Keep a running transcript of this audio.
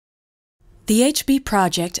The HB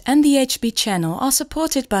project and the HB channel are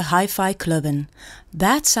supported by Hi-Fi Clubben.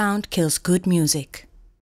 Bad sound kills good music.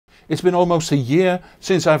 It's been almost a year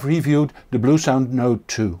since I've reviewed the Bluesound Node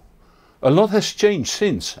 2. A lot has changed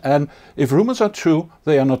since, and if rumors are true,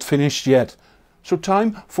 they are not finished yet. So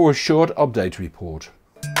time for a short update report.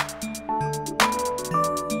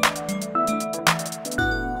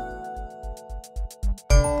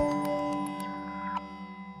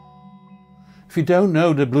 If you don't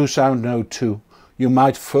know the Bluesound Node 2, you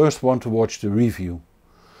might first want to watch the review.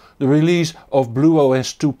 The release of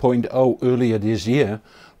BlueOS 2.0 earlier this year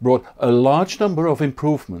brought a large number of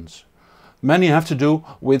improvements. Many have to do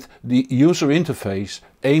with the user interface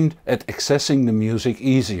aimed at accessing the music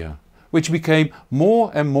easier, which became more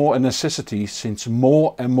and more a necessity since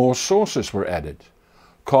more and more sources were added.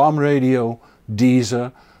 Calm Radio,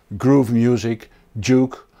 Deezer, Groove Music,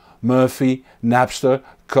 Juke, Murphy, Napster,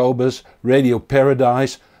 Cobus, Radio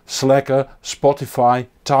Paradise, Slacker, Spotify,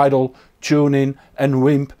 Tidal, TuneIn and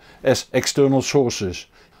Wimp as external sources.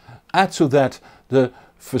 Add to that the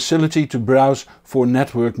facility to browse for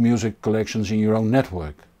network music collections in your own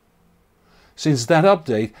network. Since that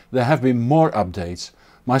update there have been more updates.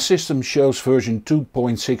 My system shows version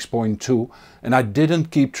 2.6.2 and I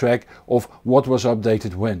didn't keep track of what was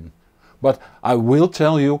updated when. But I will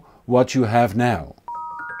tell you what you have now.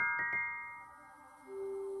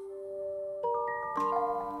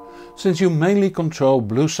 Since you mainly control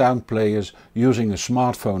Bluesound players using a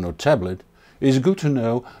smartphone or tablet, it is good to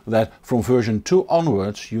know that from version 2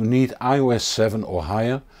 onwards you need iOS 7 or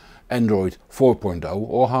higher, Android 4.0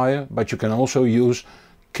 or higher, but you can also use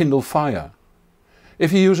Kindle Fire.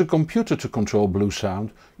 If you use a computer to control Bluesound,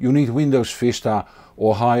 you need Windows Vista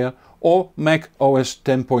or higher or Mac OS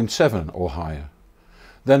 10.7 or higher.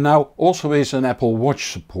 There now also is an Apple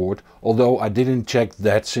Watch support, although I didn't check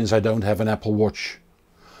that since I don't have an Apple Watch.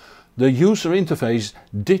 The user interface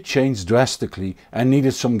did change drastically and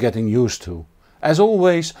needed some getting used to, as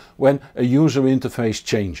always when a user interface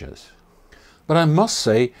changes. But I must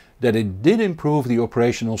say that it did improve the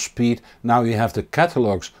operational speed. Now you have the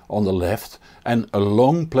catalogs on the left and a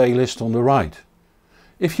long playlist on the right.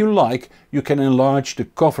 If you like, you can enlarge the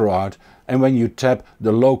cover art, and when you tap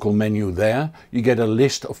the local menu there you get a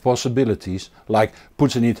list of possibilities, like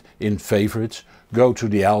putting it in favorites, go to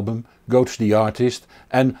the album, go to the artist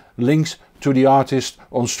and links to the artist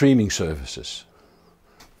on streaming services.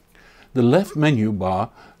 The left menu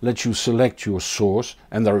bar lets you select your source,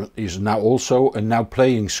 and there is now also a now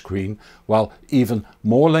playing screen, while even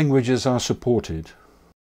more languages are supported.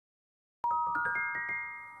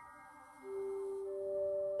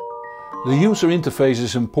 The user interface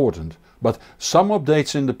is important, but some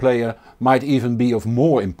updates in the player might even be of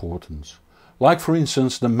more importance. Like for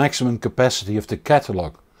instance the maximum capacity of the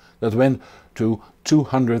catalog that went to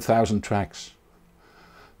 200,000 tracks.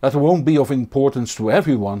 That won't be of importance to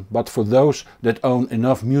everyone, but for those that own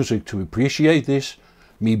enough music to appreciate this,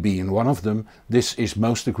 me being one of them, this is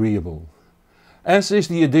most agreeable. As is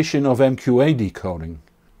the addition of MQA decoding.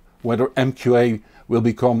 Whether MQA will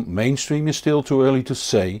become mainstream is still too early to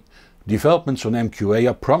say. Developments on MQA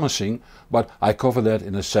are promising, but I cover that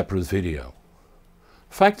in a separate video.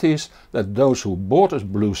 Fact is that those who bought a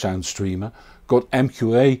Bluesound streamer got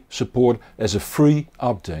MQA support as a free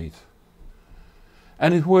update.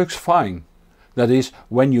 And it works fine, that is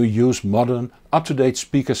when you use modern, up-to-date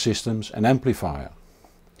speaker systems and amplifier.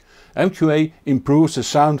 MQA improves the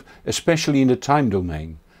sound, especially in the time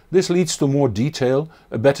domain. This leads to more detail,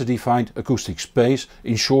 a better defined acoustic space,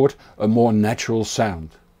 in short a more natural sound.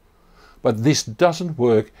 But this doesn't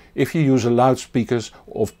work if you use loudspeakers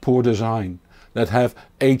of poor design that have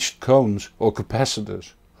aged cones or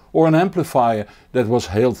capacitors, or an amplifier that was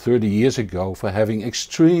hailed 30 years ago for having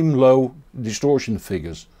extreme low distortion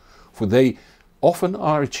figures, for they often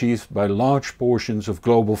are achieved by large portions of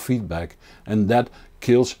global feedback, and that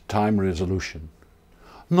kills time resolution.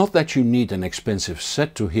 Not that you need an expensive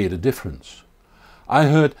set to hear the difference. I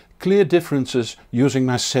heard clear differences using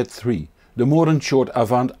my set 3. The modern short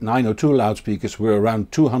Avant 902 loudspeakers were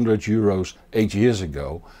around €200 8 years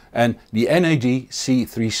ago, and the NAD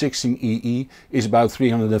C316EE is about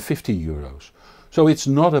 €350. So it's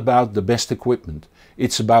not about the best equipment,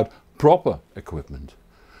 it's about proper equipment.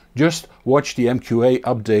 Just watch the MQA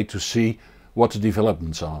update to see what the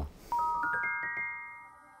developments are.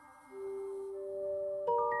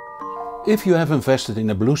 If you have invested in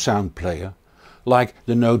a Bluesound player, like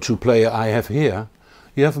the Node 2 player I have here,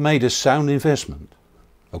 you have made a sound investment.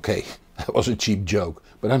 Okay, that was a cheap joke,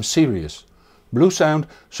 but I'm serious. Bluesound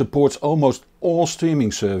supports almost all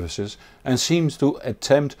streaming services and seems to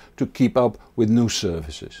attempt to keep up with new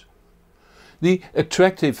services. The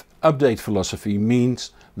attractive update philosophy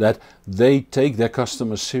means that they take their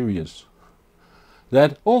customers serious.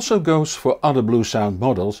 That also goes for other Bluesound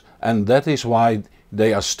models, and that is why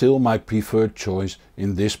they are still my preferred choice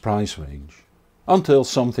in this price range. Until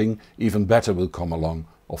something even better will come along,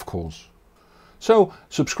 of course. So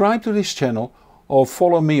subscribe to this channel or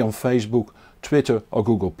follow me on Facebook, Twitter or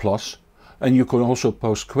Google+, and you can also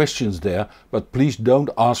post questions there, but please don't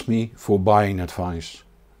ask me for buying advice.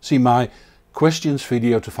 See my questions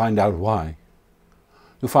video to find out why.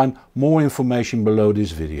 You'll find more information below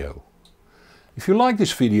this video. If you like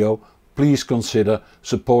this video, please consider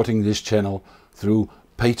supporting this channel through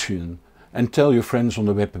Patreon and tell your friends on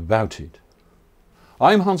the web about it.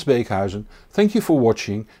 I'm Hans Beekhuizen, thank you for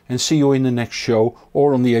watching and see you in the next show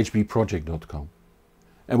or on thehbproject.com.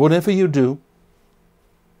 And whatever you do,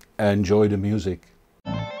 enjoy the music.